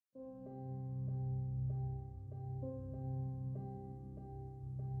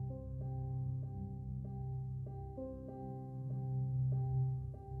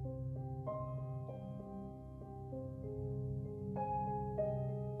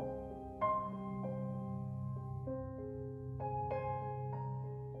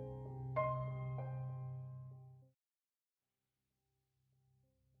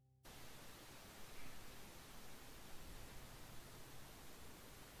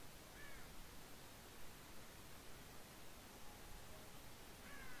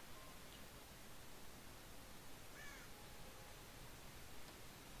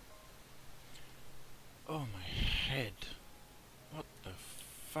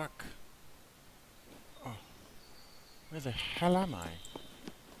fuck? Oh, where the hell am I?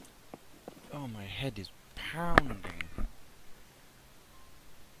 Oh, my head is pounding.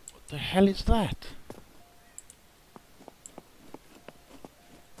 What the hell is that?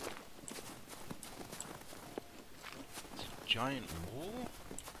 It's a giant wall?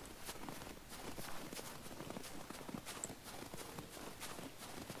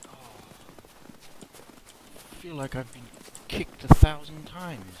 Oh, I feel like I've been kicked 1,000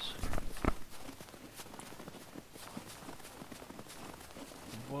 times.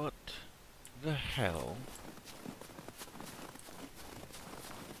 What the hell?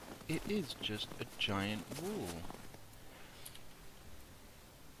 It is just a giant wall.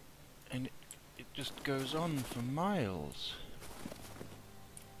 And it just goes on for miles.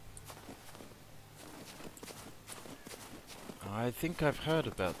 I think I've heard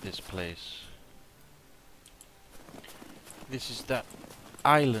about this place. This is that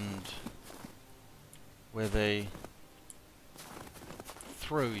island where they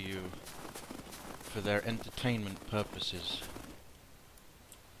throw you for their entertainment purposes.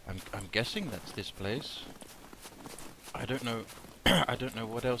 I'm guessing that's this place. I don't know. I don't know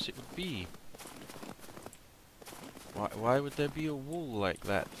what else it would be. Why would there be a wall like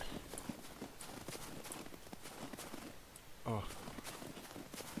that? Oh,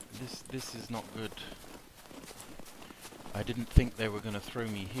 this is not good. I didn't think they were going to throw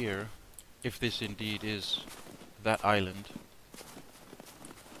me here, if this indeed is that island.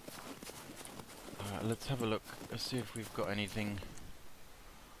 Let's have a look. Let's see if we've got anything.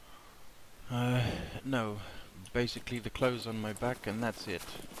 No. Basically the clothes on my back and that's it.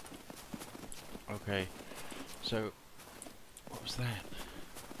 Okay. So, what was that?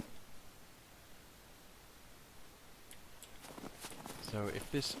 So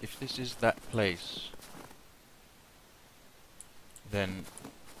if this is that place, then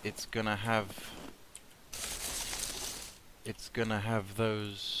it's gonna have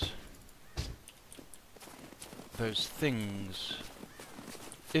those things.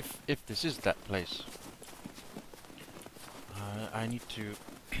 If this is that place, I need to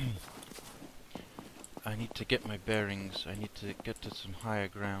I need to get my bearings. I need to get to some higher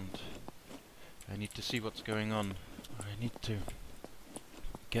ground. I need to see what's going on. I need to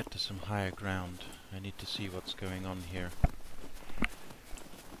get to some higher ground. I need to see what's going on here.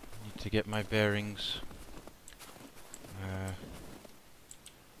 I need to get my bearings. I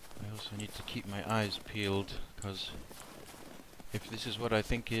also need to keep my eyes peeled, because if this is what I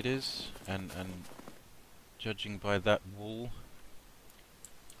think it is, and judging by that wall,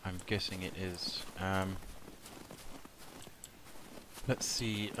 I'm guessing it is. Let's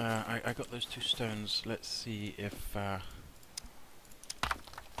see. I got those 2 stones. Let's see if I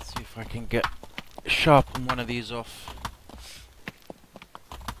can sharpen one of these off,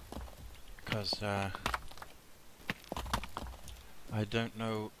 because I don't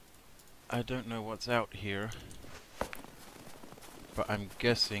know what's out here, but I'm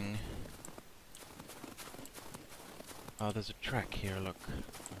guessing. Oh, there's a track here, look.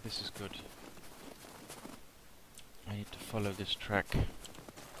 Oh, this is good. I need to follow this track.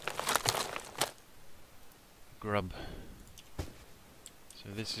 Grub. So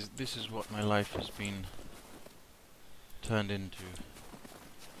this is what my life has been turned into.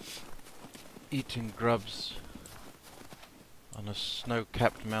 Eating grubs on a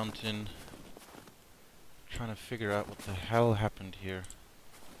snow-capped mountain, trying to figure out what the hell happened here.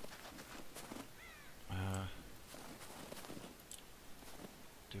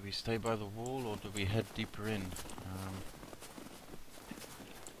 Do we stay by the wall or do we head deeper in?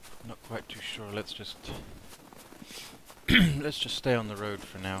 Not quite too sure. Let's just let's just stay on the road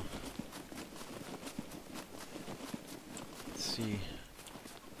for now. Let's see.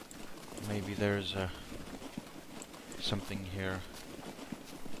 Maybe there's something here.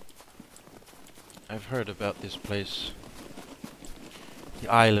 I've heard about this place, the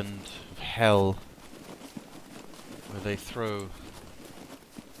island of hell, where they throw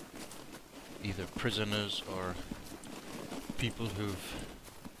either prisoners or people who've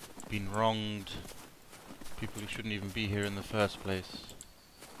been wronged, people who shouldn't even be here in the first place.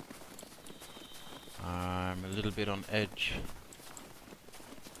 I'm a little bit on edge.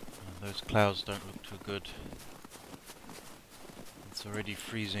 Those clouds don't look too good. It's already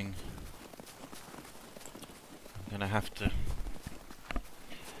freezing. I'm gonna have to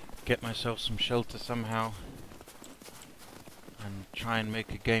get myself some shelter somehow and try and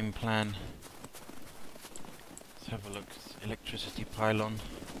make a game plan. Let's have a look. Electricity pylon.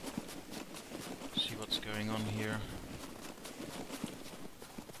 See what's going on here.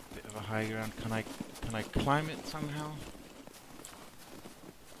 Bit of a high ground. Can I climb it somehow?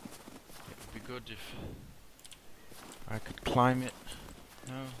 good if I could climb it.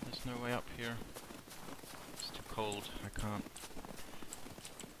 No, there's no way up here. It's too cold. I can't.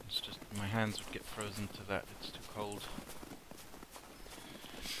 It's just my hands would get frozen to that. It's too cold.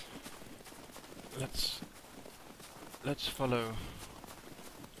 Let's follow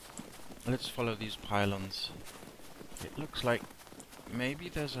these pylons. It looks like maybe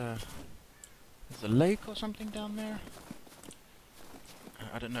there's a lake or something down there.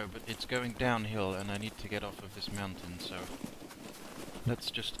 I don't know, but it's going downhill and I need to get off of this mountain, so let's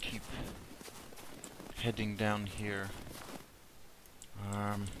just keep heading down here.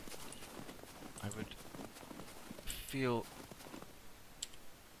 I would feel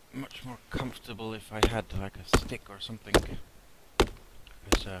much more comfortable if I had like a stick or something,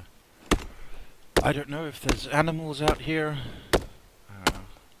 because I don't know if there's animals out here.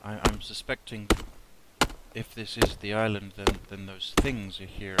 I'm suspecting if this is the island, then those things are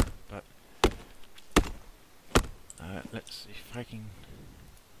here, but let's see if I can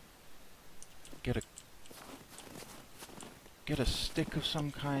get a stick of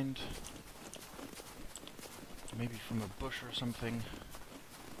some kind, maybe from a bush or something.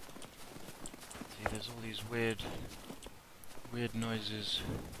 See, there's all these weird noises,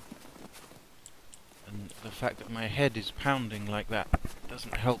 and the fact that my head is pounding like that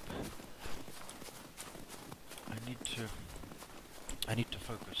doesn't help. I need to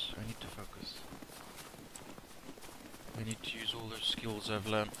focus. I need to use all those skills I've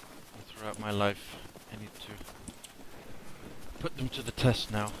learnt throughout my life. I need to put them to the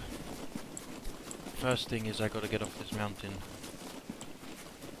test now. First thing is I gotta get off this mountain.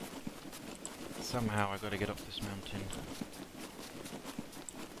 Somehow I gotta get off this mountain.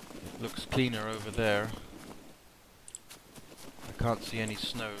 It looks cleaner over there. I can't see any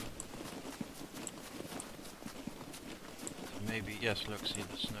snow. Maybe, yes, look, see,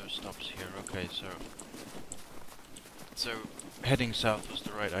 the snow stops here. Okay, so heading south was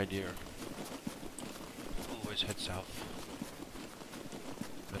the right idea. Always head south.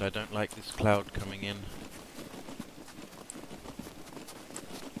 But I don't like this cloud coming in.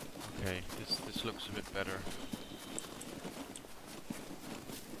 Okay, this looks a bit better.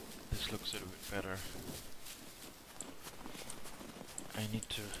 This looks a little bit better. I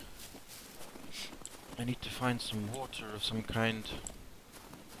need to find some water of some kind.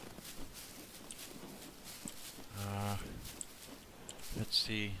 Let's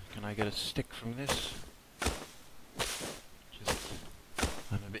see, can I get a stick from this?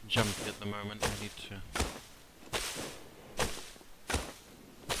 I'm a bit jumpy at the moment. I need to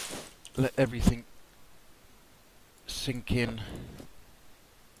let everything sink in.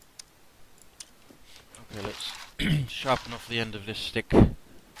 Okay, let's sharpen off the end of this stick,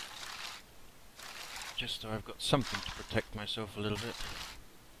 just so I've got something to protect myself a little bit.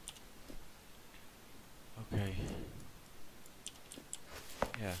 Okay.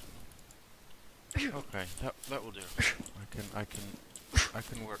 Yeah. Okay, that will do. I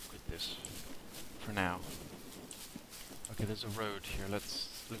can work with this for now. Okay, there's a road here. Let's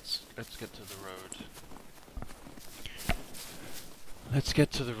get to the road. Let's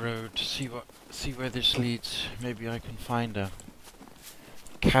get to the road. See where this leads. Maybe I can find a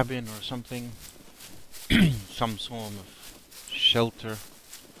cabin or something. Some form of shelter.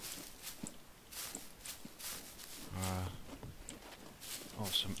 Oh,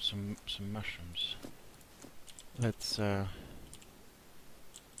 some mushrooms. Let's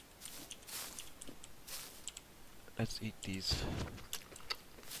eat these.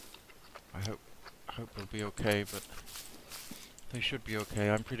 I hope they'll be okay, but they should be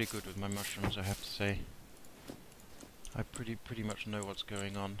okay. I'm pretty good with my mushrooms, I have to say. I pretty much know what's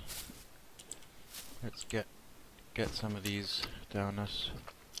going on. Let's get some of these down us.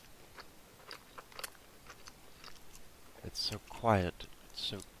 It's so quiet. It's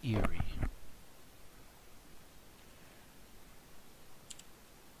so eerie.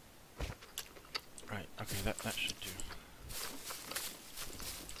 Right, okay, that should do.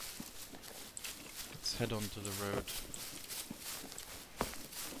 Let's head on to the road.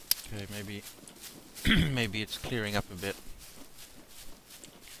 Okay, maybe it's clearing up a bit,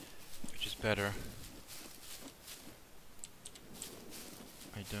 which is better.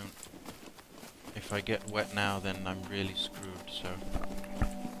 If I get wet now, then I'm really screwed, so...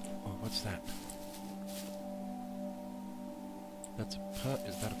 Oh, what's that? That's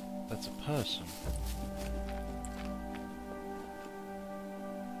that's a person.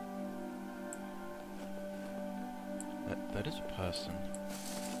 That is a person.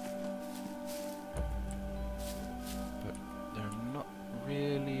 But they're not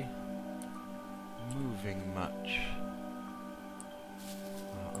really moving much.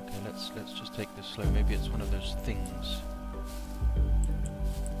 Okay, let's just take this slow. Maybe it's one of those things.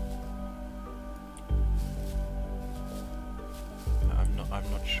 I'm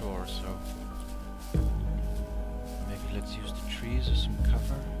not sure, so maybe let's use the trees as some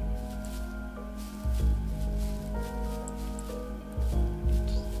cover.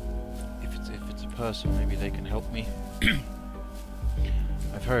 If it's a person, maybe they can help me.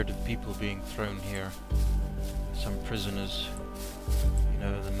 I've heard of people being thrown here. Some prisoners, you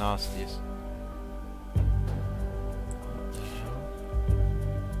know, the nastiest. What the hell?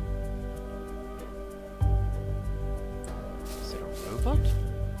 Is there a robot?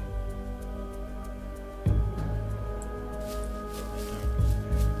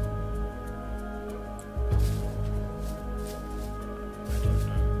 I don't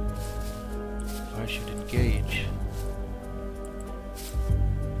know if I should engage.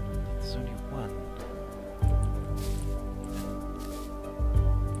 There's only one.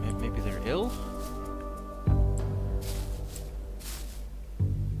 Maybe they're ill?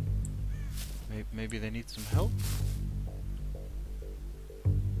 Maybe they need some help?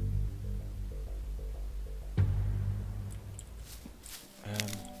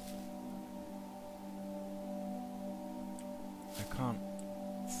 I can't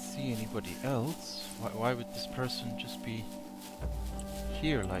see anybody else. Why would this person just be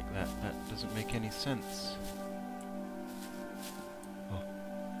here like that? That doesn't make any sense. Oh.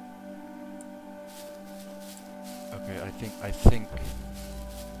 Okay, I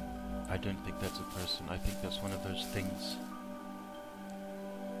don't think that's a person. I think that's one of those things.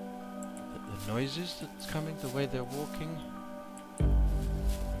 The noises that's coming, the way they're walking. I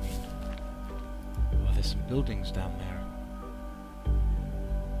mean, oh, there's some buildings down there.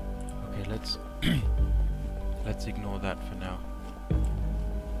 Okay, let's ignore that for now.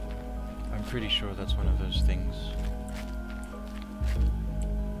 I'm pretty sure that's one of those things.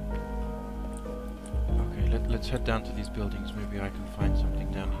 Okay, let's head down to these buildings. Maybe I can find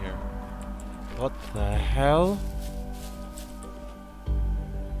something down here. What the hell?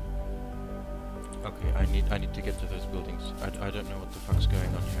 Okay, I need to get to those buildings. I don't know what the fuck's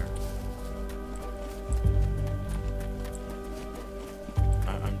going on here.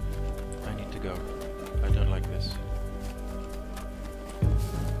 I need to go. I don't like this.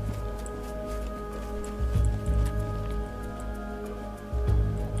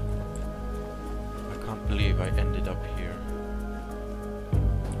 I can't believe I ended up here.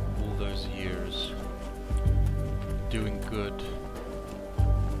 All those years. Doing good.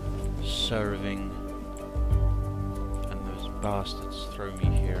 Serving. And those bastards throw me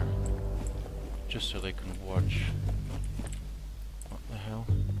here. Just so they can watch. What the hell?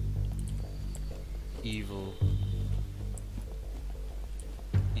 Evil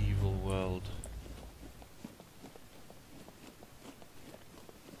world.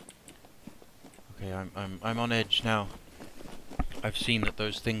 Okay, I'm on edge now. I've seen that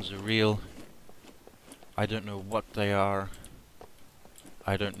those things are real. I don't know what they are.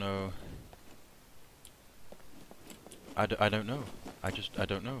 I don't know. I don't know. I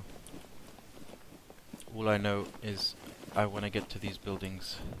don't know. All I know is I want to get to these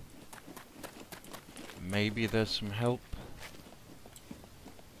buildings. Maybe there's some help.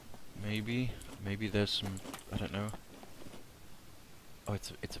 Maybe there's some, I don't know. Oh,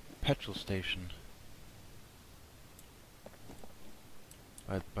 it's a petrol station.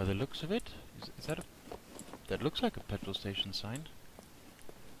 By the looks of it, is that a? That looks like a petrol station sign.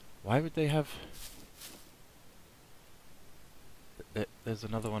 Why would they have? There's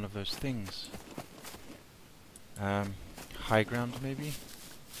another one of those things. High ground maybe.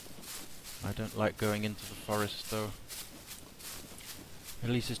 I don't like going into the forest though. At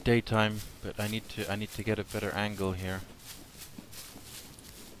least it's daytime, but I need to get a better angle here.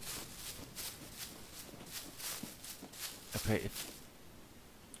 Okay, it's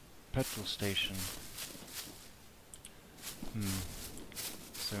petrol station.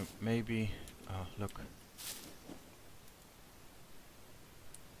 So maybe oh look.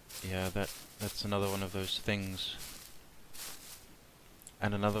 Yeah, that's another one of those things.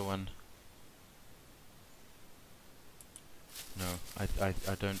 And another one. No, I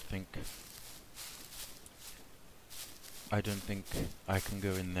don't think I can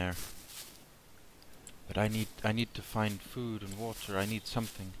go in there. But I need to find food and water. I need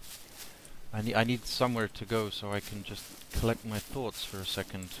something. I need somewhere to go so I can just collect my thoughts for a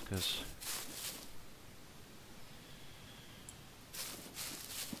second, because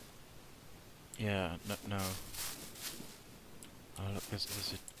yeah, no. Oh look, there's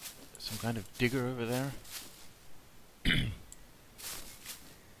some kind of digger over there.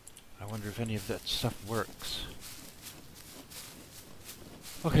 I wonder if any of that stuff works.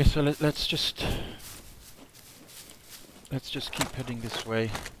 Okay, so let's just keep heading this way.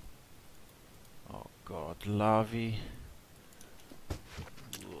 Oh god, larvae.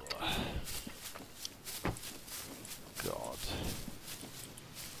 God.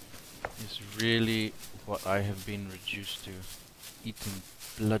 Is really what I have been reduced to. Eating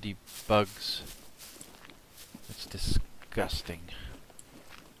bloody bugs. It's disgusting.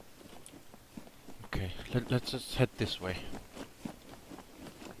 Okay, let's just head this way.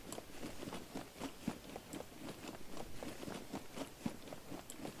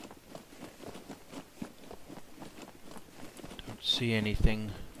 Don't see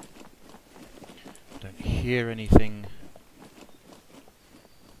anything. Don't hear anything.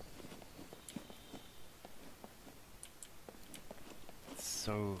 It's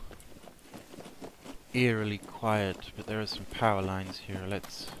so eerily quiet, but there are some power lines here.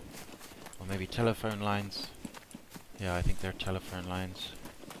 Or maybe telephone lines. Yeah, I think they're telephone lines.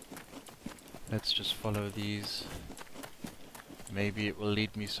 Let's just follow these. Maybe it will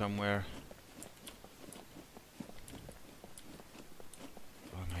lead me somewhere.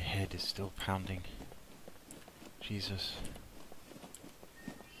 Oh, my head is still pounding. Jesus.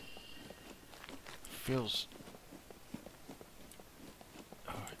 Feels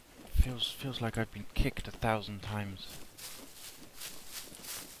like I've been kicked 1,000 times.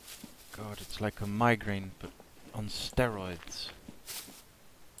 God, it's like a migraine, but on steroids.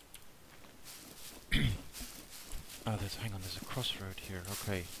 Oh, hang on, there's a crossroad here.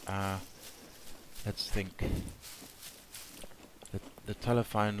 Okay, let's think. The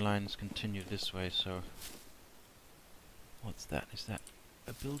telephone lines continue this way, so... What's that? Is that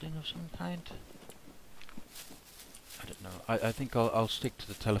a building of some kind? I don't know. I think I'll stick to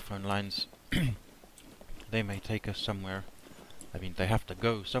the telephone lines. They may take us somewhere. I mean, they have to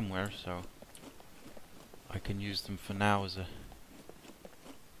go somewhere, so... I can use them for now as a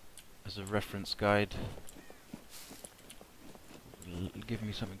reference guide. Give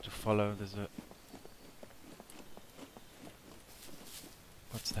me something to follow. There's a...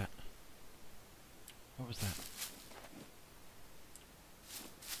 What's that? What was that?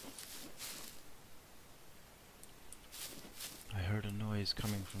 I heard a noise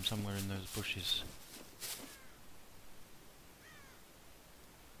coming from somewhere in those bushes.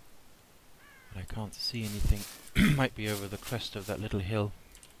 But I can't see anything. Might be over the crest of that little hill.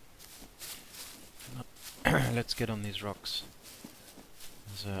 Let's get on these rocks.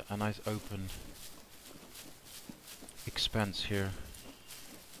 There's a nice open expanse here.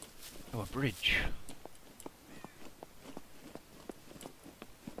 Oh, a bridge.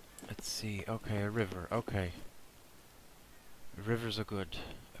 Let's see. Okay, a river. Okay. Rivers are good.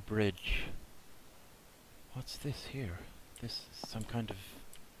 A bridge. What's this here? This is some kind of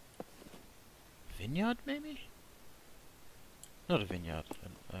vineyard, maybe? Not a vineyard.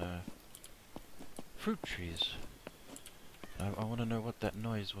 Fruit trees. I want to know what that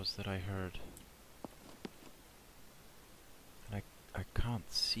noise was that I heard. And I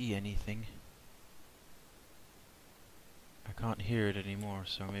can't see anything. I can't hear it anymore,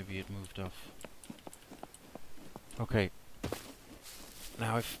 so maybe it moved off. Okay.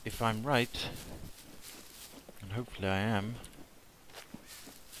 Now if I'm right, and hopefully I am,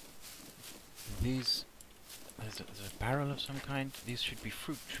 there's a barrel of some kind. These should be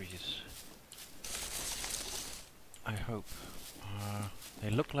fruit trees. I hope.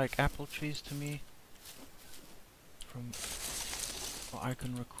 They look like apple trees to me, from what I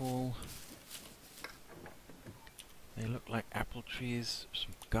can recall. They look like apple trees.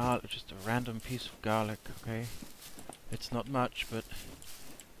 Some garlic, just a random piece of garlic. Okay, it's not much, but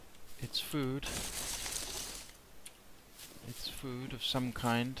it's food. It's food of some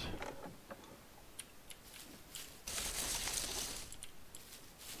kind.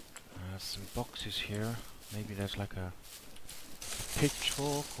 Some boxes here. Maybe there's like a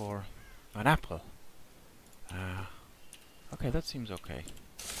pitchfork or an apple. Okay, that seems okay.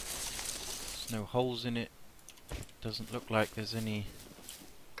 There's no holes in it. Doesn't look like there's any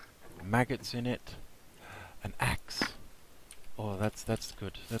maggots in it. An axe. Oh, that's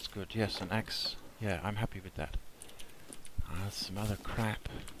good. That's good. Yes, an axe. Yeah, I'm happy with that. Some other crap.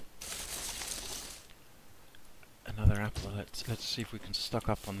 Another apple. Let's see if we can stock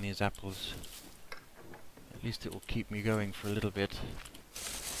up on these apples. At least it will keep me going for a little bit.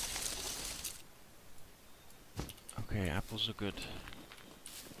 Okay, apples are good.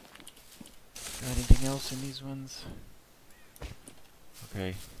 Got anything else in these ones?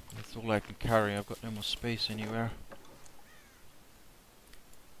 Okay, that's all I can carry. I've got no more space anywhere.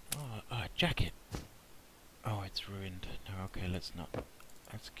 Oh, a jacket. Oh, it's ruined. No, okay, let's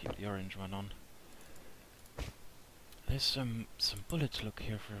keep the orange one on. There's some bullets. Look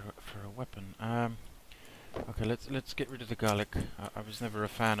here for a weapon. Okay, let's get rid of the garlic. I was never a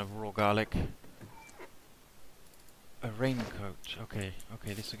fan of raw garlic. A raincoat. Okay,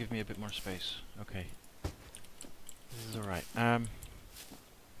 okay. This will give me a bit more space. Okay, this is all right.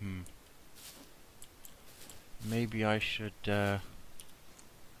 Maybe I should. Can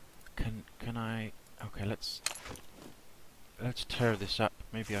I? Okay, let's tear this up.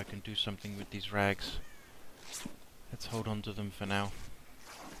 Maybe I can do something with these rags. Let's hold on to them for now.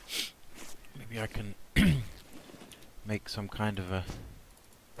 Maybe I can make some kind of a,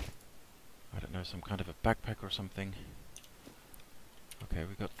 I don't know, some kind of a backpack or something. Okay,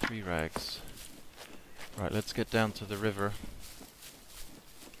 we got 3 rags. Right, let's get down to the river,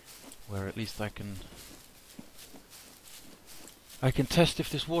 where at least I can test if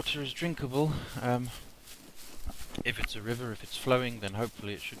this water is drinkable. If it's a river, if it's flowing, then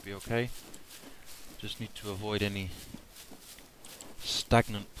hopefully it should be okay. Just need to avoid any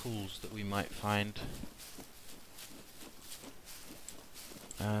stagnant pools that we might find.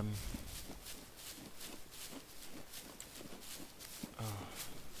 Oh.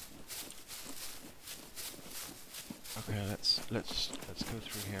 Okay, let's go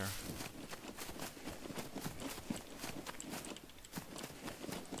through here.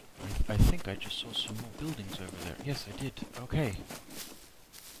 I think I just saw some more buildings over there. Yes, I did. Okay.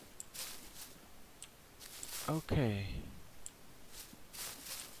 Okay.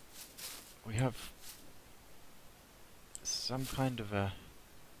 We have some kind of a,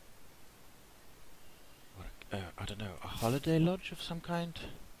 I don't know, a holiday lodge of some kind.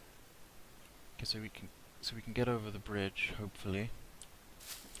 Okay, so we can get over the bridge, hopefully.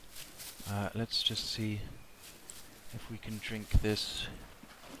 Let's just see if we can drink this,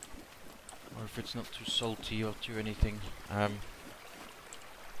 or if it's not too salty or too anything. Oh,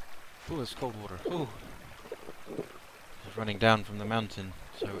 it's cold water. Oh, it's running down from the mountain,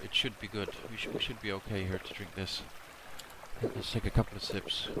 so it should be good. We should be okay here to drink this. Let's take a couple of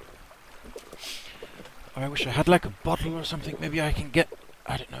sips. I wish I had like a bottle or something. Maybe I can get,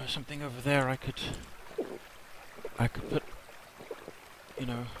 I don't know, something over there. I could put, you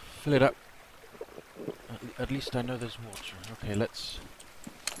know, fill it up. At least I know there's water. Okay, let's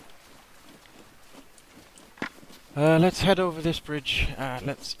head over this bridge.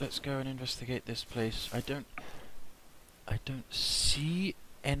 Let's go and investigate this place. I don't see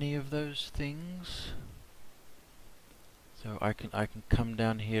any of those things. So I can come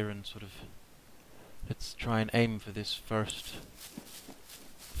down here and sort of, let's try and aim for this first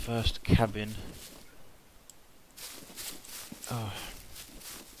cabin. Oh,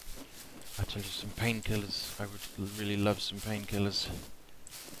 I tell you, some painkillers. I would really love some painkillers.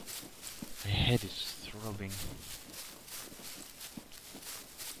 My head is throbbing,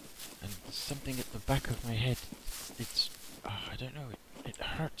 and there's something at the back of my head. It's I don't know. It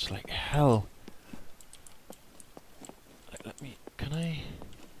hurts like hell. Let me. Can I?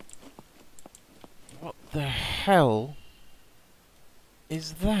 What the hell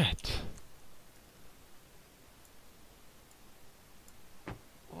is that?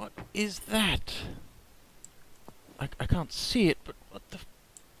 What is that? I can't see it, but what the?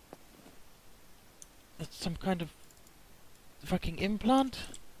 That's some kind of fucking implant?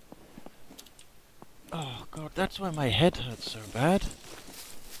 Oh god, that's why my head hurts so bad.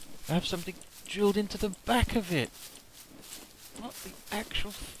 I have something drilled into the back of it. What the actual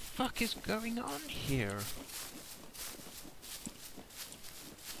fuck is going on here?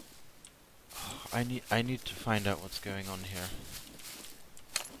 Oh, I need to find out what's going on here.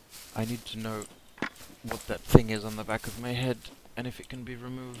 I need to know what that thing is on the back of my head and if it can be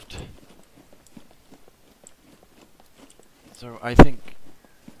removed. So I think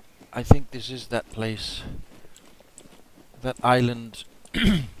this is that place, that island,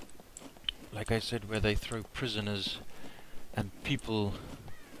 like I said, where they throw prisoners and people,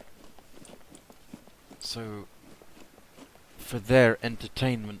 so for their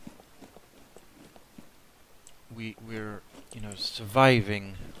entertainment we're, you know,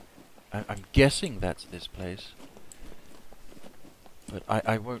 surviving. I'm guessing that's this place, but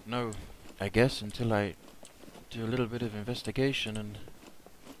I won't know, I guess, until I do a little bit of investigation and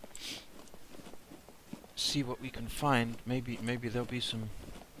see what we can find. Maybe there'll be some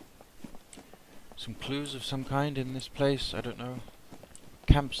clues of some kind in this place. I don't know,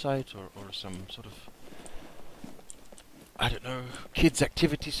 campsite or some sort of, I don't know, kids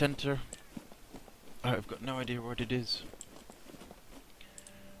activity center. I've got no idea what it is.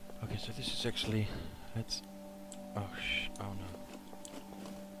 Okay, so this is actually, let's, oh no.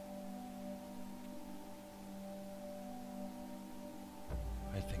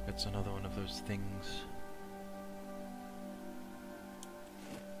 I think that's another one of those things.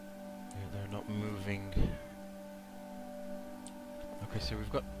 not moving. Okay, so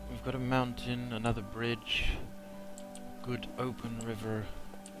we've got a mountain, another bridge, good open river.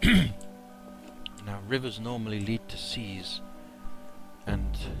 Now rivers normally lead to seas,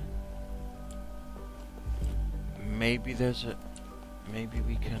 and maybe maybe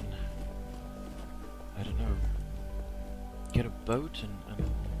we can, I don't know, get a boat and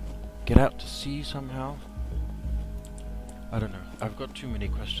get out to sea somehow. I don't know. I've got too many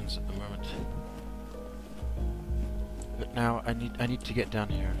questions at the moment. But now I need to get down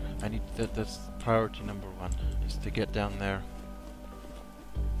here. That's priority number one, is to get down there.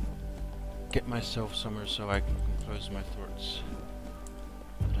 Get myself somewhere so I can compose my thoughts.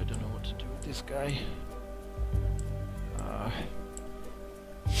 But I don't know what to do with this guy.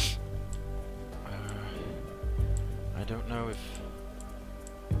 I don't know if...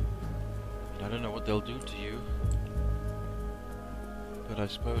 I don't know what they'll do to you. But I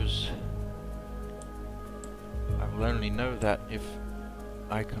suppose I will only know that if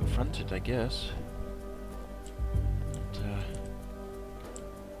I confront it, I guess. But,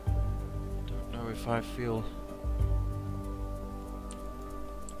 don't know if I feel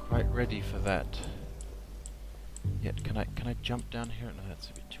quite ready for that yet. Can I jump down here? No, that's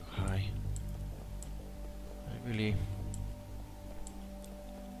a bit too high. I really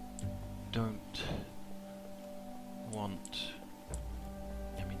don't want...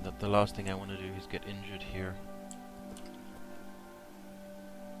 I mean, the last thing I want to do is get injured here.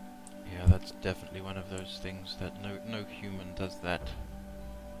 Yeah, that's definitely one of those things that no human does that.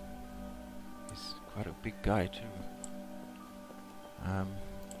 He's quite a big guy too.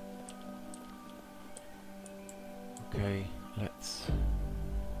 Okay, let's...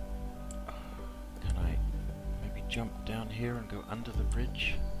 Can I maybe jump down here and go under the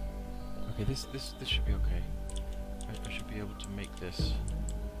bridge? Okay, this should be okay. I should be able to make this.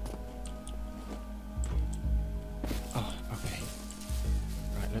 Oh, okay.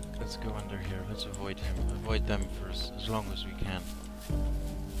 Right, let's go under here. Let's avoid him. Avoid them for as long as we can.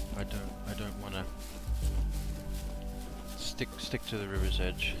 I don't want to stick to the river's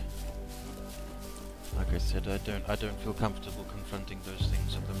edge. Like I said, I don't feel comfortable confronting those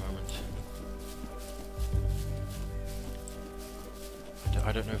things at the moment.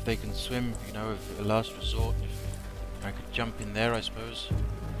 I don't know if they can swim, you know, if a last resort, if I could jump in there, I suppose.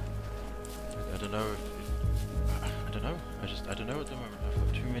 I don't know I don't know. I don't know at the moment. I've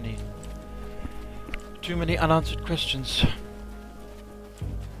got too many unanswered questions.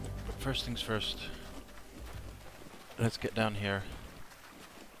 But first things first. Let's get down here.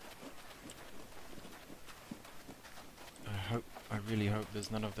 I really hope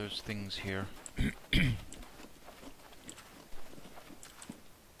there's none of those things here. Okay.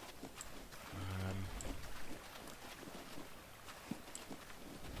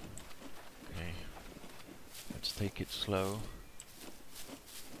 Let's take it slow.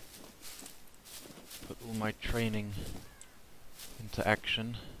 Put all my training into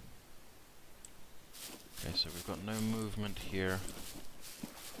action. Okay, so we've got no movement here.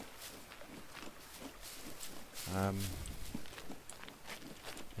 I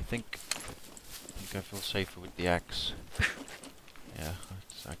think I feel safer with the axe. Yeah,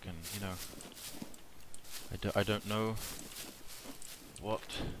 I can, you know. I don't know what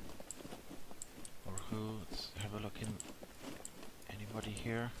or who. Let's have a look in. Anybody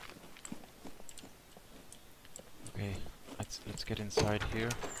here? Okay, let's get inside here.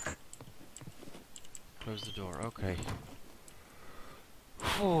 Close the door. Okay.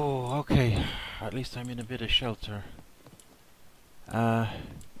 Oh, okay. At least I'm in a bit of shelter.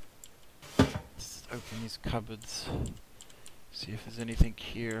 Let's open these cupboards. See if there's anything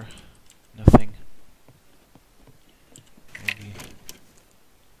here. Nothing. Maybe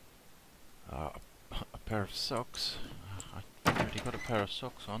a pair of socks. I've already got a pair of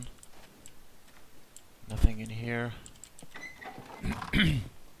socks on. Nothing in here.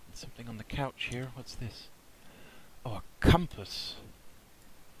 Something on the couch here. What's this? Oh, a compass.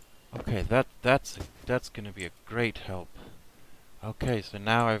 Okay, that's gonna be a great help. Okay, so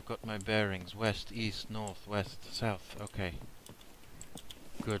now I've got my bearings: west, east, north, west, south. Okay,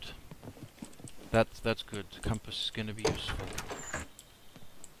 good. That's good. The compass is gonna be useful.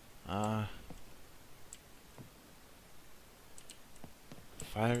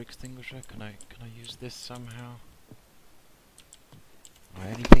 Fire extinguisher. Can I use this somehow? Or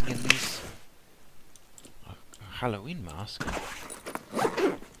anything in these? A Halloween mask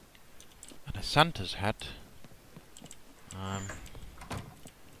and a Santa's hat.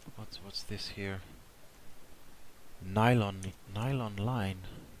 What's this here? Nylon line.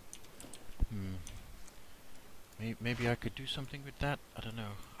 Maybe I could do something with that. I don't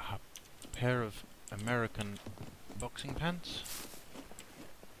know. pair of American boxing pants.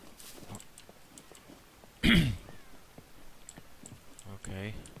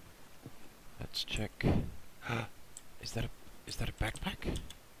 Okay, let's check. Is that a backpack?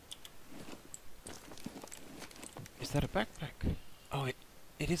 Is that a backpack? Oh, it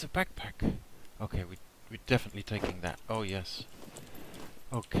is a backpack. Okay, we're definitely taking that. Oh yes.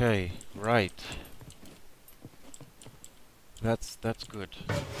 Okay, right. That's good.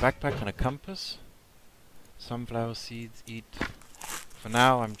 Backpack and a compass. Sunflower seeds, eat. For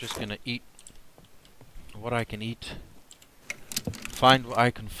now, I'm just gonna eat what I can eat. Find what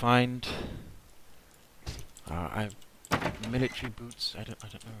I can find. Military boots. I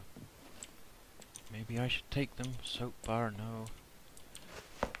don't know. Maybe I should take them. Soap bar, no.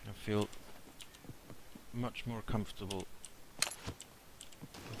 I feel much more comfortable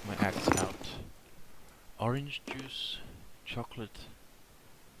with my axe out. Orange juice, chocolate.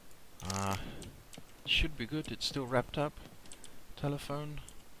 Should be good. It's still wrapped up. Telephone.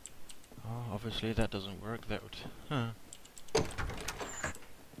 Oh, obviously that doesn't work. That would. Huh.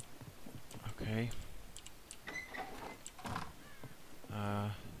 Okay.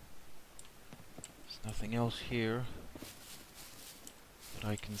 There's nothing else here that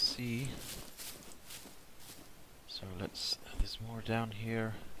I can see. So let's. There's more down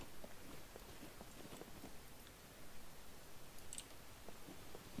here.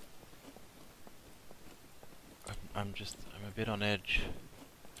 I'm a bit on edge.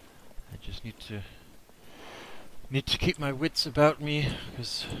 I just need to keep my wits about me,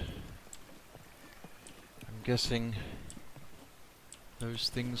 because I'm guessing those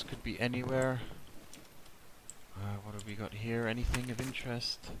things could be anywhere. What have we got here? Anything of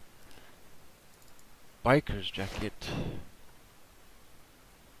interest? Biker's jacket.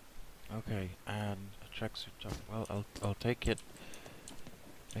 Okay, and a tracksuit top. Well, I'll take it.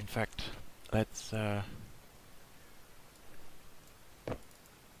 In fact, let's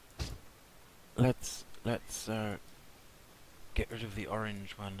get rid of the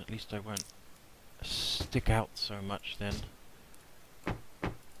orange one. At least I won't stick out so much then.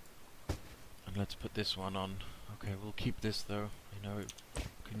 And let's put this one on. Okay, we'll keep this though. You know,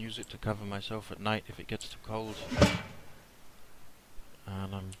 I can use it to cover myself at night if it gets too cold.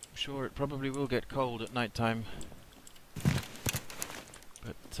 And I'm sure it probably will get cold at night time.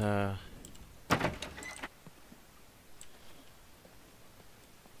 But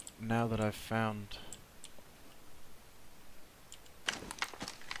now that I've found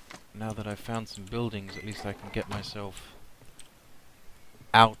some buildings, at least I can get myself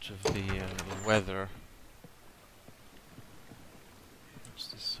out of the weather. What's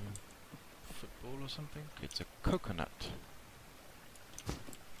this, some football or something? It's a coconut.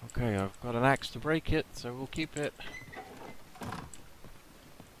 Okay, I've got an axe to break it, so we'll keep it.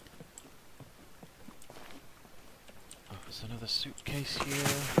 Oh, there's another suitcase here.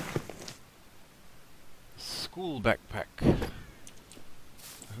 School backpack.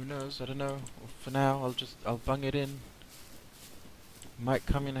 Who knows? I don't know. Well, for now, I'll bung it in. Might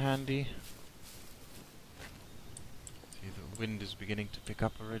come in handy. See, the wind is beginning to pick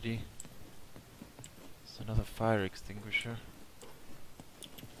up already. It's another fire extinguisher.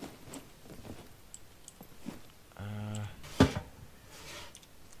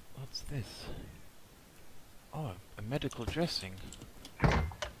 What's this? Oh, a medical dressing.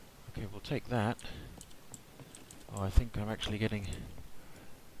 Okay, we'll take that. Oh, I think I'm actually getting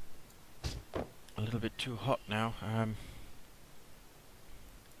a little bit too hot now.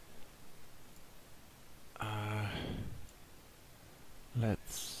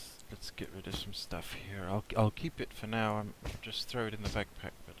 Let's get rid of some stuff here. I'll keep it for now. I'm just throw it in the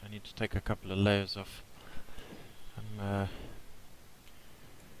backpack, but I need to take a couple of layers off. I'm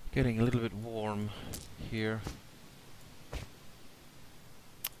getting a little bit warm here.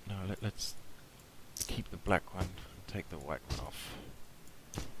 No, let's keep the black one and take the white one off.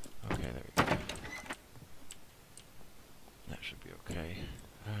 Okay, there we go. That should be okay.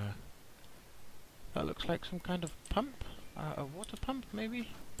 That looks like some kind of pump. A water pump, maybe?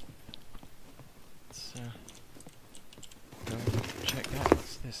 Let's go and check out.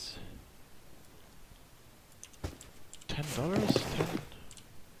 What's this? $10?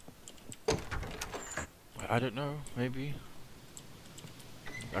 I don't know, maybe.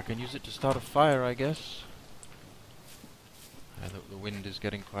 I can use it to start a fire, I guess. The wind is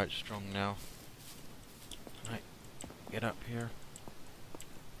getting quite strong now. Right, get up here.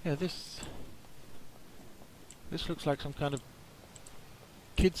 Yeah, this looks like some kind of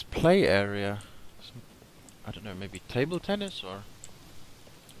kids' play area. I don't know, maybe table tennis or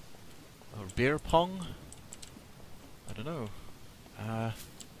beer pong? I don't know.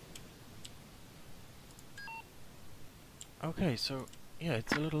 Okay, so yeah,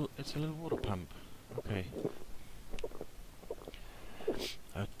 it's a little water pump. Okay.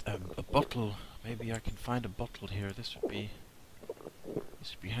 A bottle. Maybe I can find a bottle here. This would be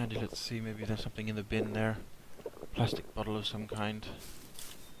handy. Let's see. Maybe there's something in the bin there. Plastic bottle of some kind.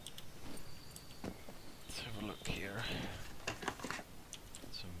 Let's have a look here.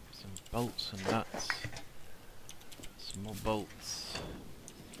 Some bolts and nuts. Some more bolts.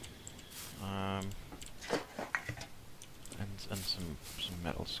 And some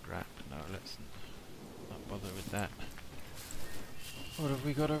metal scrap. No, let's not bother with that. What have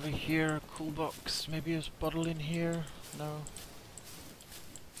we got over here? Cool box. Maybe a bottle in here? No.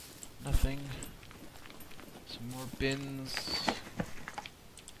 Nothing. Some more bins.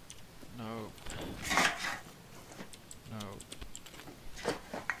 Nope. Nope.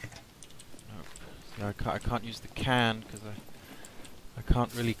 Nope. See, I can't use the can because I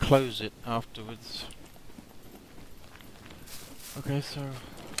can't really close it afterwards. Okay, so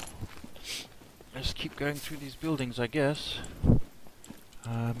let's keep going through these buildings, I guess.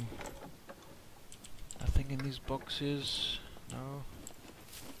 Nothing in these boxes. No.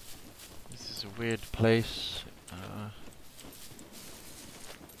 This is a weird place.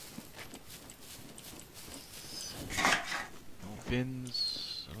 More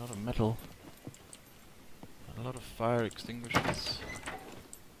bins. A lot of metal. A lot of fire extinguishers.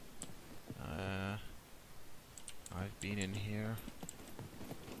 I've been in here.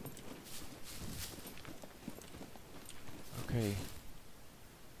 Okay.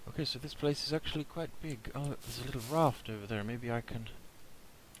 Okay, so this place is actually quite big. Oh, there's a little raft over there. Maybe I can...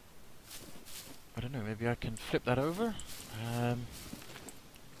 I don't know, maybe I can flip that over?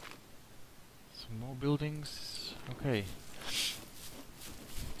 Some more buildings. Okay.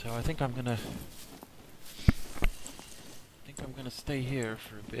 So I think I'm gonna stay here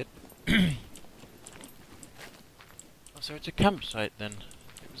for a bit. Oh, so it's a campsite then.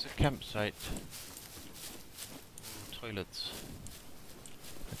 It was a campsite. Ooh, toilets.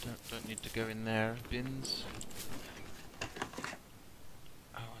 I don't need to go in there. Bins.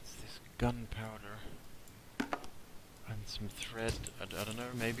 Oh, what's this? Gunpowder. And some thread. I don't know,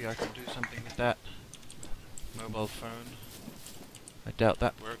 maybe I can do something with that. Mobile phone. I doubt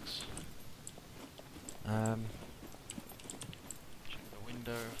that works. Check the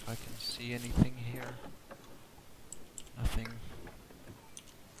window if I can see anything here. Nothing.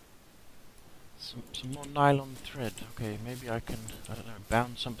 Some more nylon thread. Okay, maybe I can, I don't know,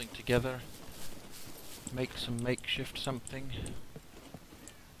 bound something together. Make some makeshift something.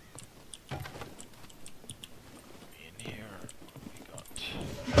 In here, what we got?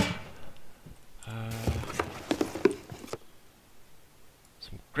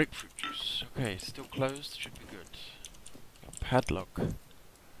 Some grapefruit juice. Okay, still closed, should be good. A padlock.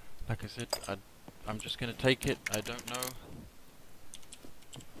 Like I said, I'm just gonna take it, I don't know.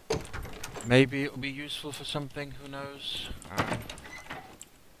 Maybe it'll be useful for something, who knows?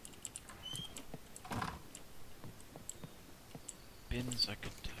 Bins, I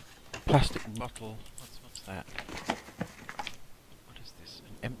could... plastic bottle. What's that? What is this?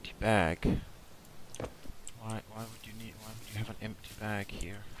 An empty bag. Why would you have an empty bag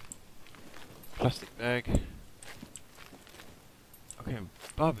here? Plastic bag. Okay,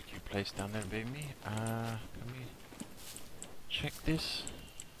 barbecue place down there, baby. Can we check this?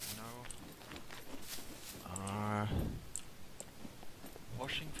 No.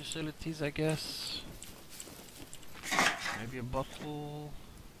 Washing facilities, I guess. Maybe a bottle.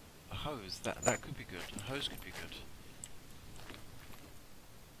 A hose. That could be good. A hose could be good.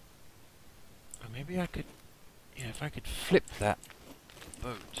 Or maybe I could. Yeah, if I could flip that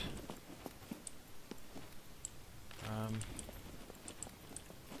boat.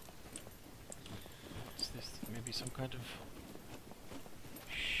 What's this? Maybe some kind of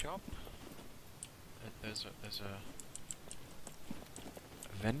shop. There's a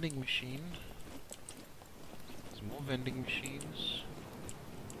vending machine. There's more vending machines.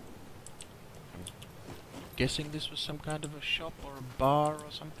 I'm guessing this was some kind of a shop or a bar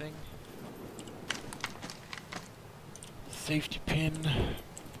or something. Safety pin.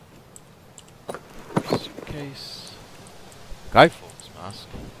 Suitcase. Guy Fawkes mask.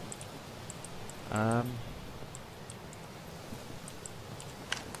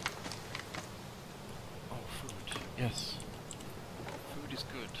 Oh, food. Yes. Food is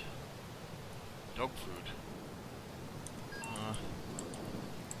good. Dog food. I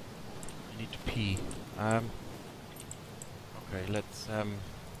need to pee. Okay, let's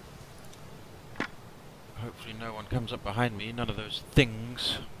hopefully no one comes up behind me, none of those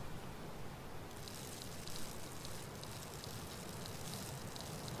things.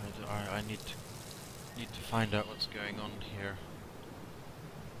 I need need to find out what's going on here.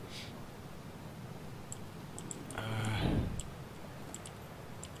 I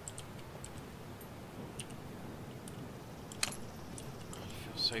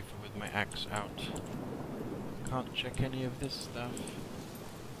feel safer with my axe out. Can't check any of this stuff.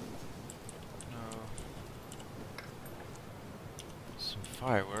 No. Some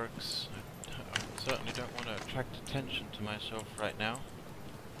fireworks. I certainly don't want to attract attention to myself right now.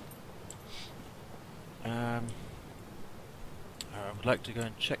 I would like to go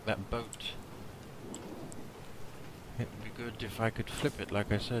and check that boat. It would be good if I could flip it,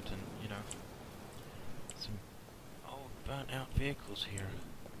 like I said, and, you know, some old burnt out vehicles here.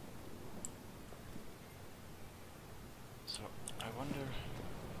 So, I wonder,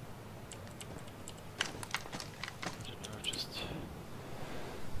 I don't know, just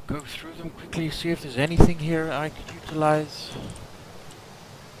go through them quickly, see if there's anything here I could utilize.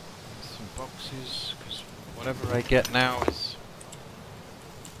 Some boxes, because whatever I get now is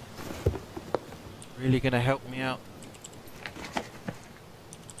really going to help me out.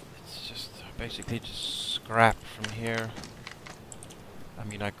 It's just basically just scrap from here. I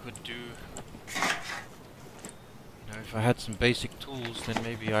mean, I could do, you know, if I had some basic tools, then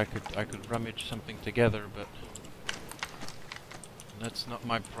maybe I could rummage something together, but that's not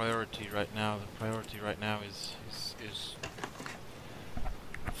my priority right now. The priority right now is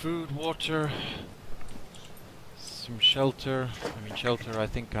food, water, some shelter. I mean, shelter, I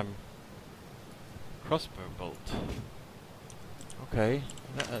think I'm crossbow bolt. Okay,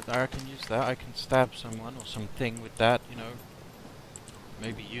 I can use that. I can stab someone or something with that, you know.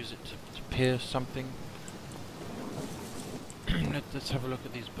 Maybe use it to pierce something. Let's have a look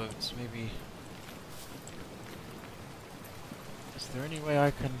at these boats. Maybe... Is there any way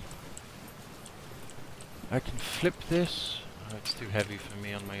I can flip this? Oh, it's too heavy for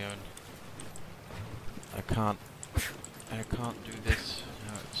me on my own. I can't do this.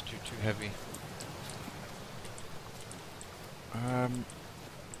 No, it's too heavy.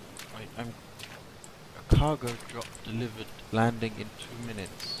 I'm a cargo drop delivered, landing in 2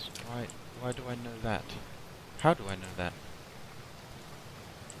 minutes. Why do I know that? How do I know that?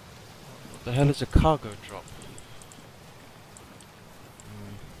 What the hell is a cargo drop?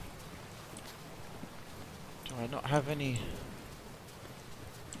 Do I not have any...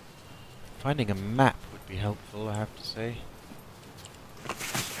 Finding a map would be helpful, I have to say.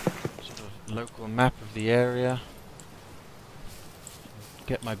 Sort of local map of the area.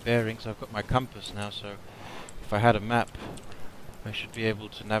 Get my bearings. I've got my compass now, so if I had a map, I should be able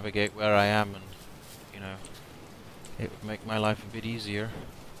to navigate where I am, and, you know, it would make my life a bit easier.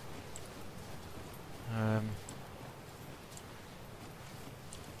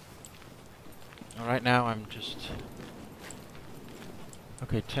 Right now I'm just...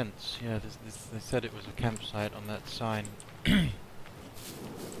 Okay, tents. Yeah, they said it was a campsite on that sign. Is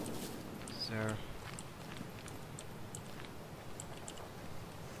there...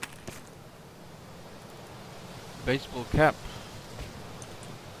 Baseball cap.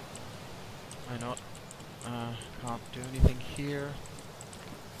 Why not? Can't do anything here.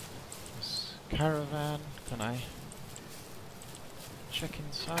 This caravan. Can I check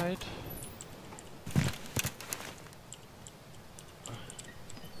inside?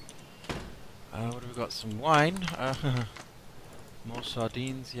 What have we got? Some wine. More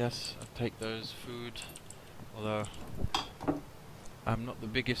sardines. Yes, I'll take those. Food. Although I'm not the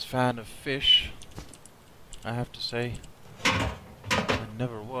biggest fan of fish, I have to say. I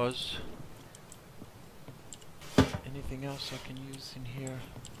never was. Anything else I can use in here?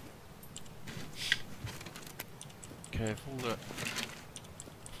 Okay, if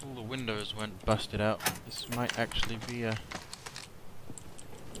all the windows weren't busted out, this might actually be a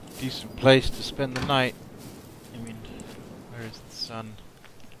decent place to spend the night. I mean, where is the sun?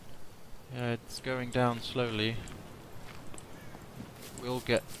 Yeah, it's going down slowly. We'll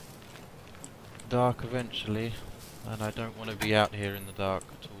get dark eventually, and I don't want to be out here in the dark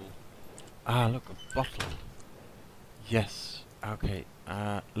at all. Ah, look, a bottle. Yes. Okay.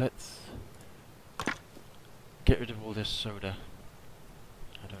 Let's get rid of all this soda.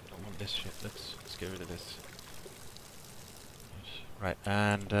 I don't want this shit. Let's get rid of this. Right,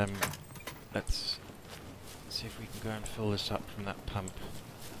 and let's see if we can go and fill this up from that pump.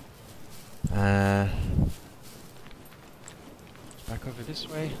 Back over this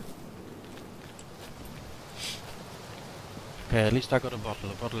way. Okay, at least I got a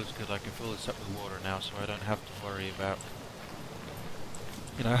bottle. A bottle is good. I can fill this up with water now, so I don't have to worry about,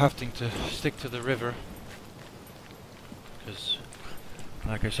 you know, having to stick to the river. Because,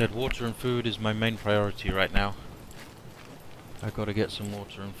 like I said, water and food is my main priority right now. I've got to get some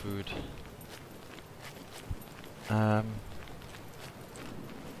water and food.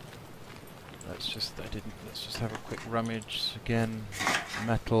 Let's just have a quick rummage again.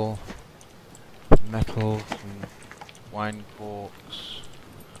 Metal, some wine corks.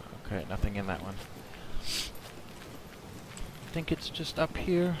 Okay, nothing in that one. I think it's just up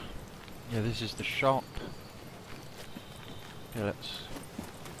here. Yeah, this is the shop. Okay, let's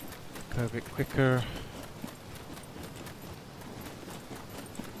go a bit quicker.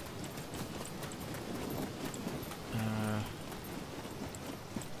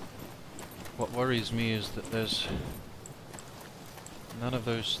 What worries me is that there's none of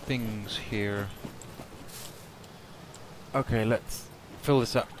those things here. Okay, let's fill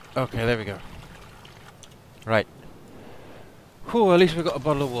this up. Okay, there we go. Right. Whew, at least we got a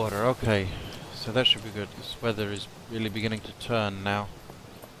bottle of water. Okay, so that should be good. This weather is really beginning to turn now.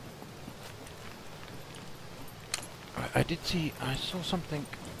 I saw something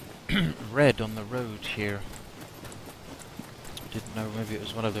red on the road here. Didn't know, maybe it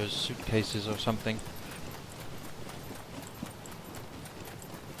was one of those suitcases or something.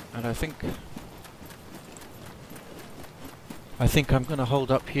 And I think I'm gonna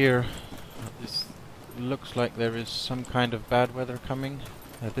hold up here. This looks like there is some kind of bad weather coming.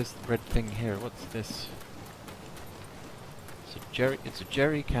 This red thing here, what's this? It's a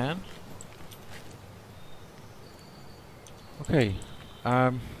jerry can. Okay.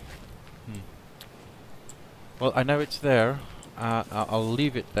 Well, I know it's there. I'll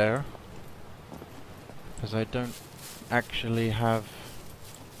leave it there because I don't actually have.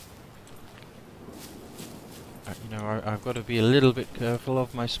 You know, I've got to be a little bit careful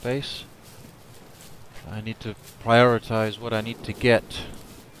of my space. I need to prioritize what I need to get.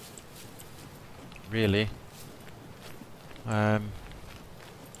 Really. Let's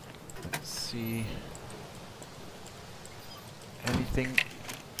see. Anything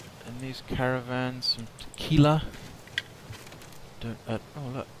in these caravans? Some tequila. Oh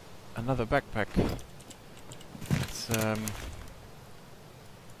look, another backpack.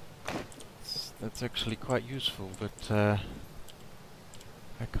 That's actually quite useful, but I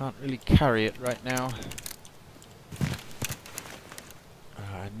can't really carry it right now.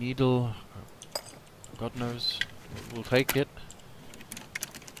 A needle, God knows, we'll take it.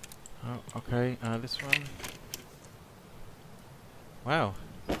 Oh, okay, this one. Wow,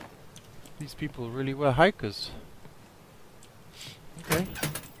 these people really were hikers. Okay.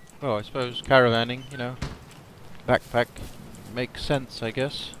 Well, I suppose caravanning, you know, backpack makes sense, I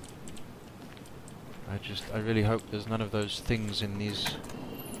guess. I really hope there's none of those things in these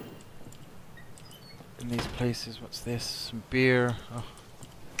places. What's this? Some beer. Oh.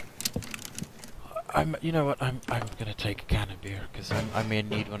 You know what? I'm gonna take a can of beer because I may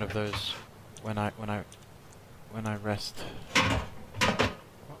need one of those when I rest.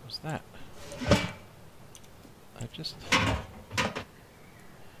 What was that?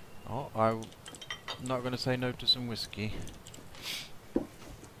 Oh, I'm not going to say no to some whiskey.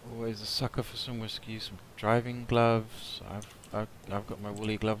 Always a sucker for some whiskey. Some driving gloves. I've got my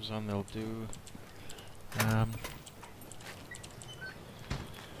woolly gloves on. They'll do.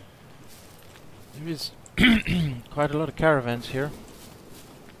 There is quite a lot of caravans here.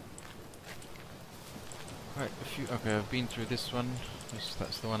 Quite a few. Okay, I've been through this one.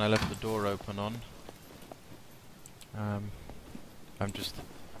 That's the one I left the door open on. I'm just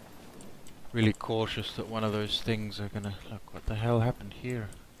really cautious that one of those things are gonna... Look, what the hell happened here?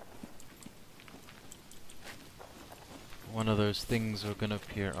 One of those things are gonna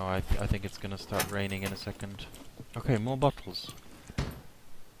appear... Oh, I think it's gonna start raining in a second. Okay, more bottles.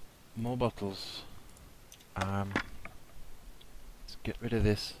 More bottles. Let's get rid of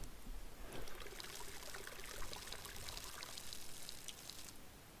this.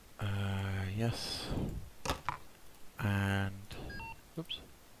 Yes. And... Oops.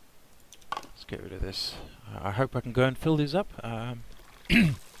 Let's get rid of this. I hope I can go and fill these up. I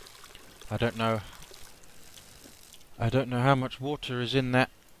don't know. I don't know how much water is in that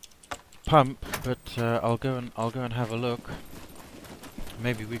pump, but I'll go and have a look.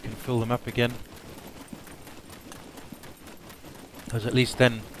 Maybe we can fill them up again. Because at least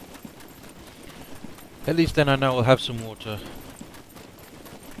then I know I'll have some water.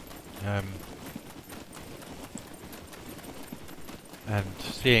 And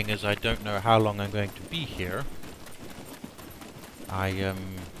seeing as I don't know how long I'm going to be here, I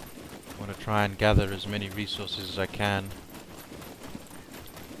want to try and gather as many resources as I can.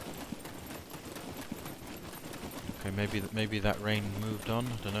 Okay, maybe that rain moved on.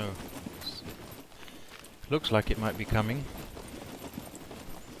 I don't know. It looks like it might be coming.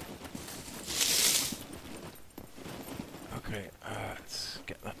 Okay, let's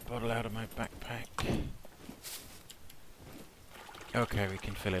get that bottle out of my backpack. Okay, we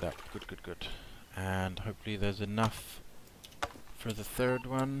can fill it up. Good, good, good. And hopefully there's enough for the third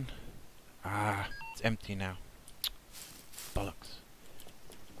one. Ah, it's empty now. Bollocks.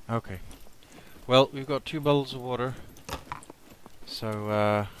 Okay. Well, we've got 2 bottles of water,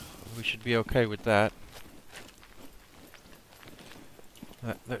 so we should be okay with that.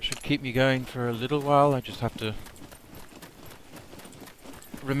 That should keep me going for a little while. I just have to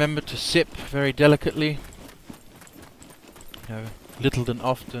remember to sip very delicately. You know, little and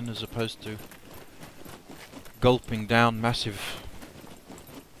often, as opposed to gulping down massive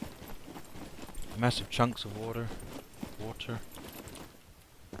chunks of water.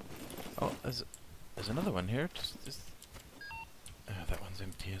 Oh, there's another one here. That one's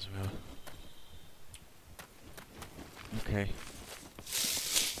empty as well. Okay.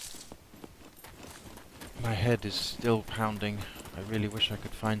 My head is still pounding. I really wish I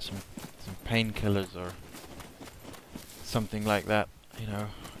could find some painkillers or something like that. You know,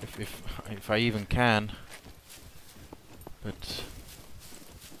 if I even can. But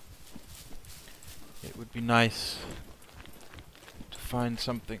it would be nice to find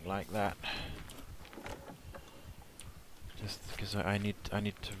something like that. Just because I need to.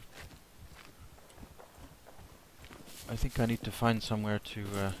 I think I need to find somewhere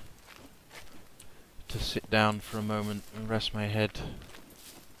to sit down for a moment and rest my head,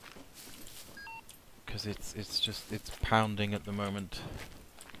 because it's pounding at the moment.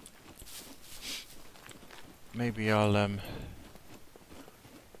 Maybe I'll okay,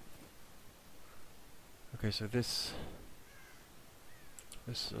 so this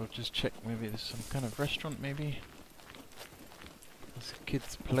I'll just check. Maybe there's some kind of restaurant. Maybe there's a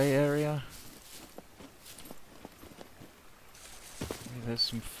kids' play area. Maybe there's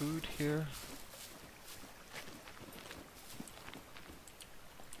some food here.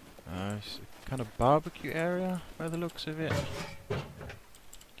 It's a kind of barbecue area by the looks of it.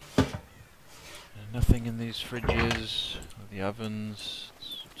 Nothing in these fridges or the ovens.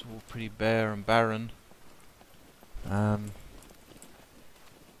 It's all pretty bare and barren.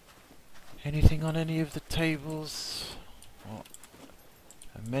 Anything on any of the tables? Or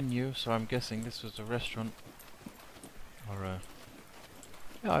a menu, so I'm guessing this was a restaurant. Or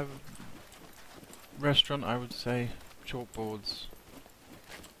a restaurant, I would say. Chalkboards.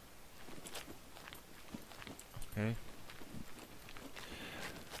 Okay.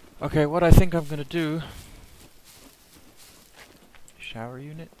 Okay, what I think I'm gonna do... Shower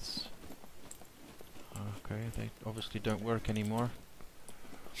units? Okay, they obviously don't work anymore.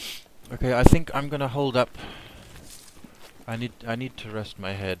 Okay, I think I'm gonna hold up. I need to rest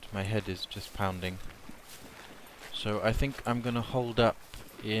my head. My head is just pounding. So I think I'm gonna hold up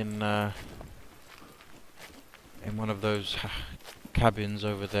in one of those cabins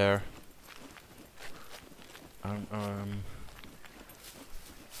over there.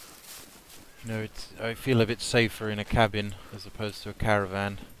 No, I feel a bit safer in a cabin as opposed to a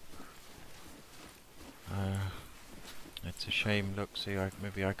caravan. It's a shame. Look, see,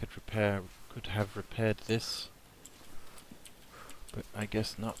 maybe I could have repaired this, but I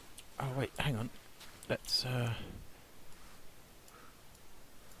guess not. Oh wait, hang on. Let's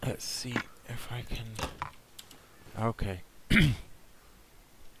see if I can. Okay.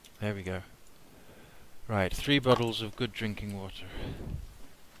 There we go. Right, 3 bottles of good drinking water.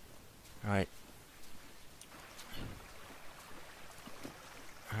 Right.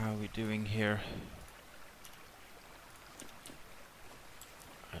 How are we doing here?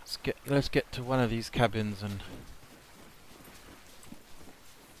 Let's get to one of these cabins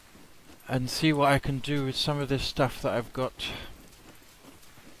and see what I can do with some of this stuff that I've got.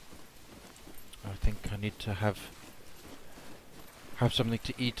 I think I need to have something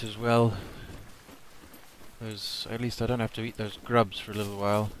to eat as well. At least I don't have to eat those grubs for a little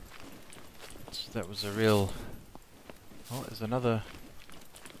while. That was a real... Oh, there's another...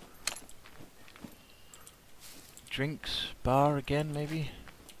 Drinks bar again, maybe?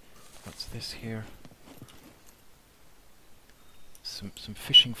 What's this here? Some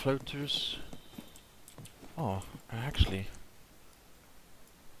fishing floaters. Oh, actually...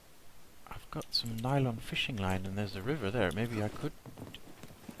 I've got some nylon fishing line and there's a river there. Maybe I could...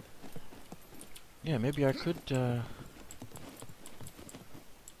 Yeah, maybe I could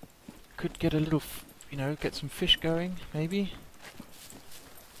get a little, get some fish going, maybe.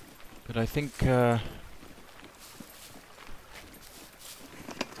 But I think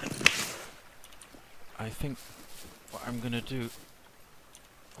what I'm gonna do.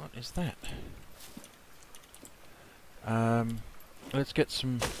 What is that? Let's get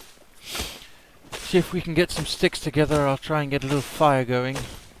some. See if we can get some sticks together. I'll try and get a little fire going.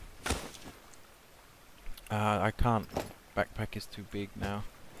 I can't backpack is too big now.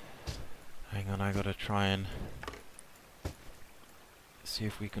 Hang on, I gotta try and see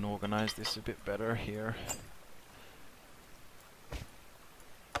if we can organize this a bit better here.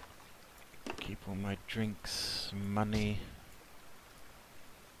 Keep all my drinks, money,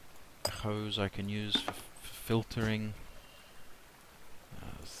 a hose I can use for filtering.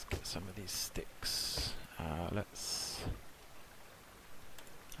 Let's get some of these sticks. Let's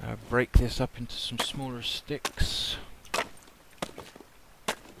break this up into some smaller sticks.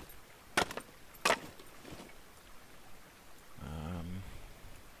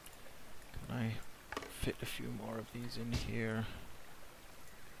 Can I fit a few more of these in here?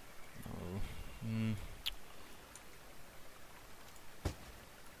 No.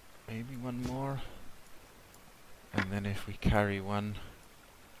 Maybe one more. And then if we carry one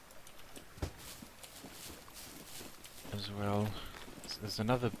as well. There's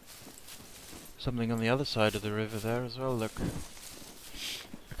another something on the other side of the river there as well, look.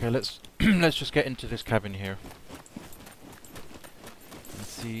 Okay, let's let's just get into this cabin here.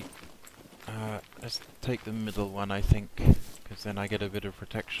 Let's see. Let's take the middle one, I think, because then I get a bit of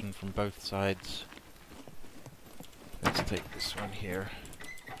protection from both sides. Let's take this one here.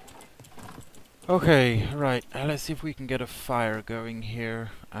 Okay, right, let's see if we can get a fire going here.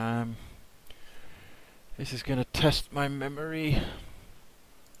 This is gonna test my memory.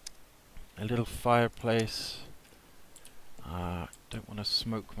 A little fireplace. Don't want to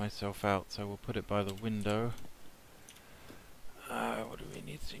smoke myself out, so we'll put it by the window. What do we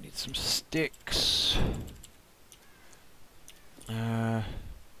need? We need some sticks. Can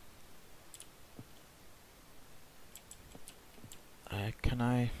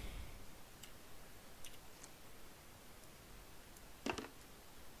I?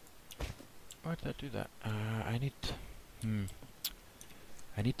 Why did I do that? I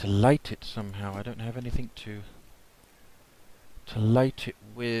need to light it somehow. I don't have anything to light it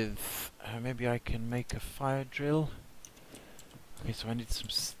with. Maybe I can make a fire drill. Okay, so I need some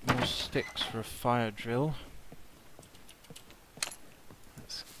more sticks for a fire drill.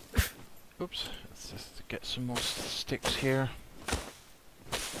 Oops. Let's just get some more sticks here.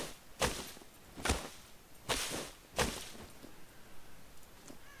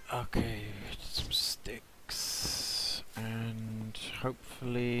 Okay, some sticks, and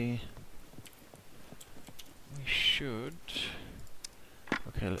hopefully we should.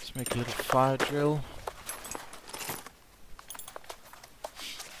 Okay, let's make a little fire drill.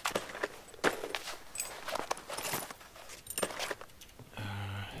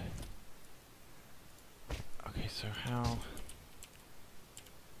 Okay, so how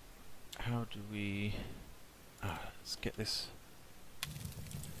do we? Let's get this.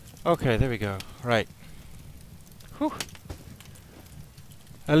 Okay, there we go. Right. Whew.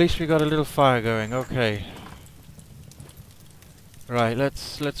 At least we got a little fire going. Okay. Right,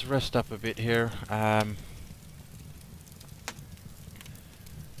 let's rest up a bit here.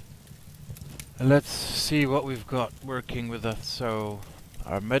 Let's see what we've got working with us. So,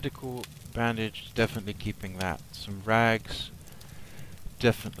 our medical bandage, definitely keeping that. Some rags,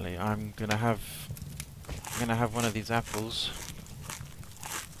 definitely. I'm gonna have one of these apples.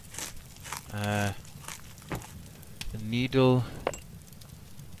 A needle.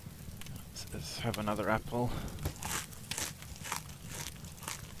 Let's have another apple.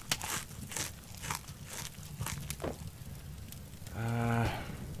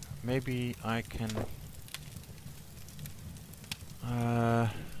 Maybe I can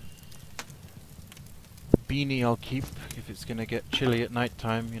beanie I'll keep if it's gonna get chilly at night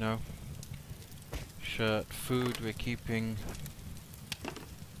time, you know. Shirt, food we're keeping.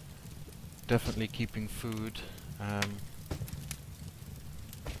 Definitely keeping food. Let's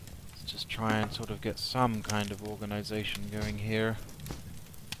just try and sort of get some kind of organization going here.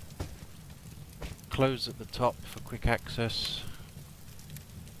 Clothes at the top for quick access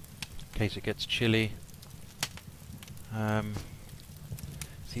in case it gets chilly.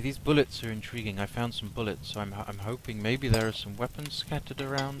 See, these bullets are intriguing. I found some bullets, so I'm hoping maybe there are some weapons scattered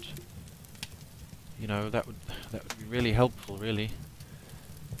around. You know, that would be really helpful, really.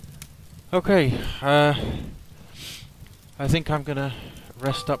 Okay, I think I'm gonna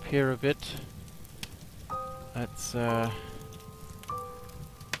rest up here a bit. Let's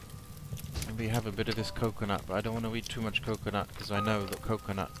maybe have a bit of this coconut, but I don't want to eat too much coconut because I know that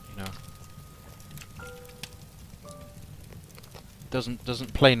coconut, you know,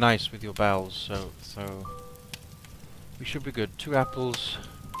 doesn't play nice with your bowels. So we should be good. 2 apples,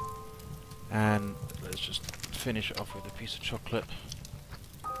 and let's just finish it off with a piece of chocolate.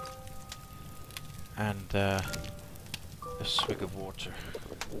 And a swig of water.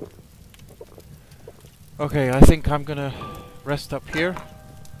 Okay, I think I'm gonna rest up here.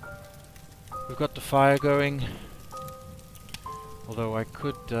 We've got the fire going. Although I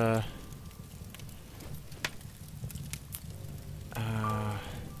could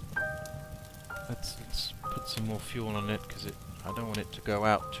let's put some more fuel on it because I don't want it to go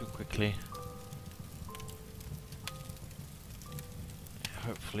out too quickly.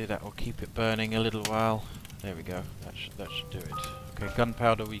 Hopefully that will keep it burning a little while. There we go. That should do it. Okay,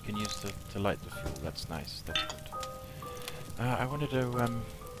 gunpowder we can use to light the fuel. That's nice. That's good. I wanted to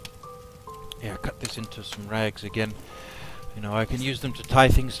yeah, cut this into some rags again. You know, I can use them to tie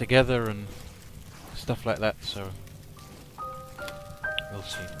things together and stuff like that. So we'll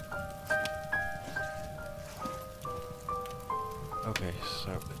see. Okay,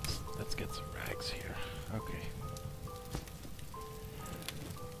 so let's get some rags here. Okay.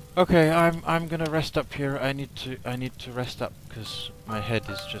 Okay, I'm gonna rest up here. I need to rest up because my head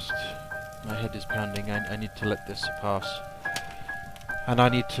is pounding. I need to let this pass, and I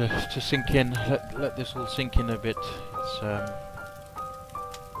need to sink in. Let this all sink in a bit.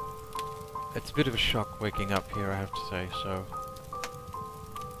 It's a bit of a shock waking up here, I have to say. So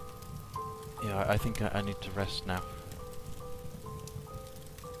yeah, I think I need to rest now.